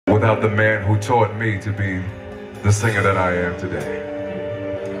without the man who taught me to be the singer that I am today.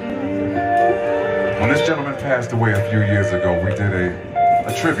 When this gentleman passed away a few years ago, we did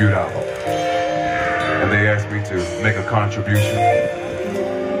a tribute album. And they asked me to make a contribution.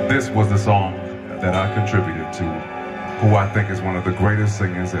 This was the song that I contributed to who I think is one of the greatest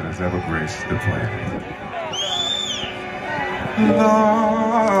singers that has ever graced the planet.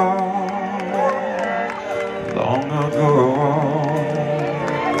 Long ago,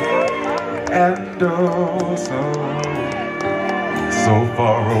 and oh so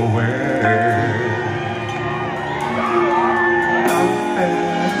far away,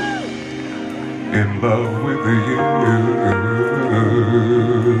 in love with you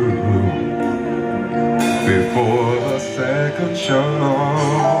before the second show.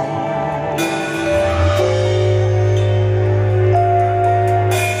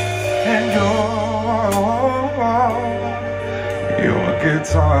 And your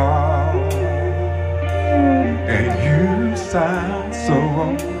guitar, and you sound so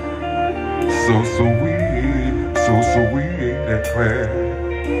sweet, so sweet and clear.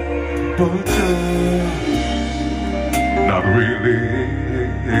 But you're not really.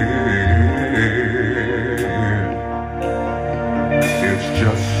 It's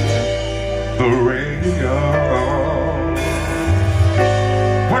just the radio.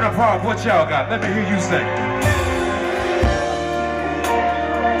 Winter Park, what y'all got? Let me hear you sing.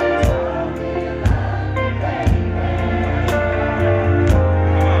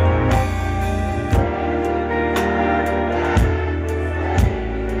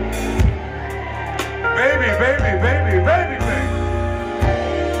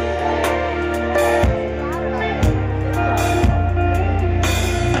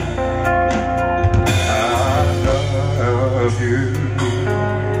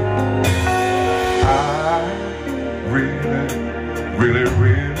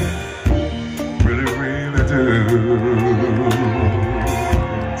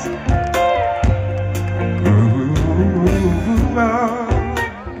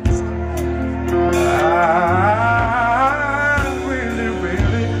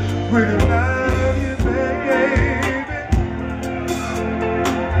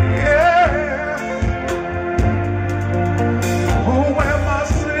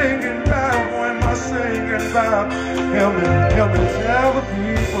 Help me tell the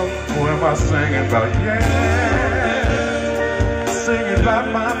people who am I singing about? Yeah, singing about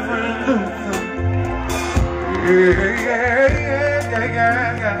my friend Luther. Yeah.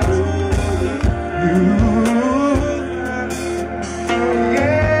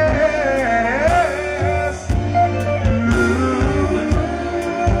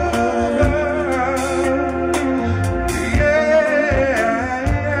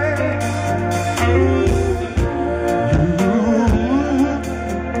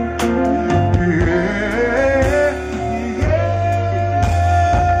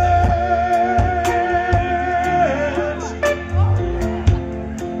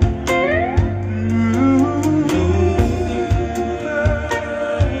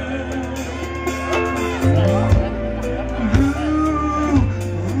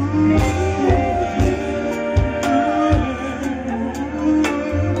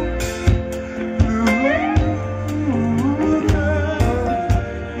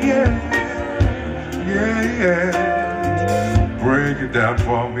 Break it down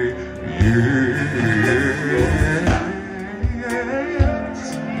for me, yes.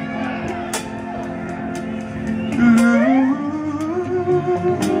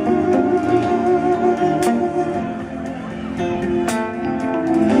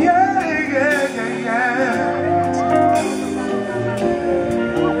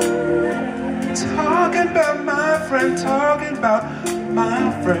 Talking about my friend, talking about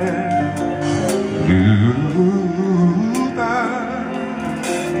my friend Luther.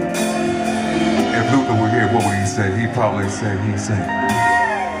 If Luther were here, what would he say? He'd probably say,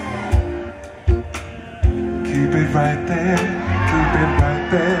 keep it right there, keep it right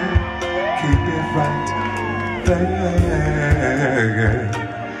there, keep it right there.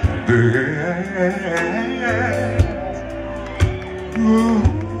 Ooh.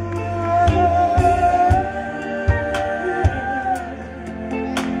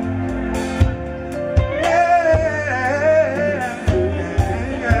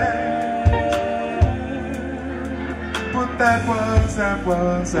 That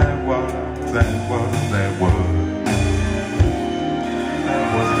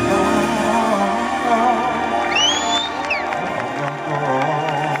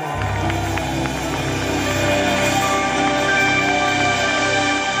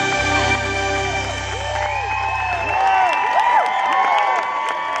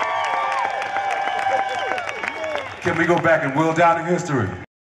Can we go back and wheel down in history?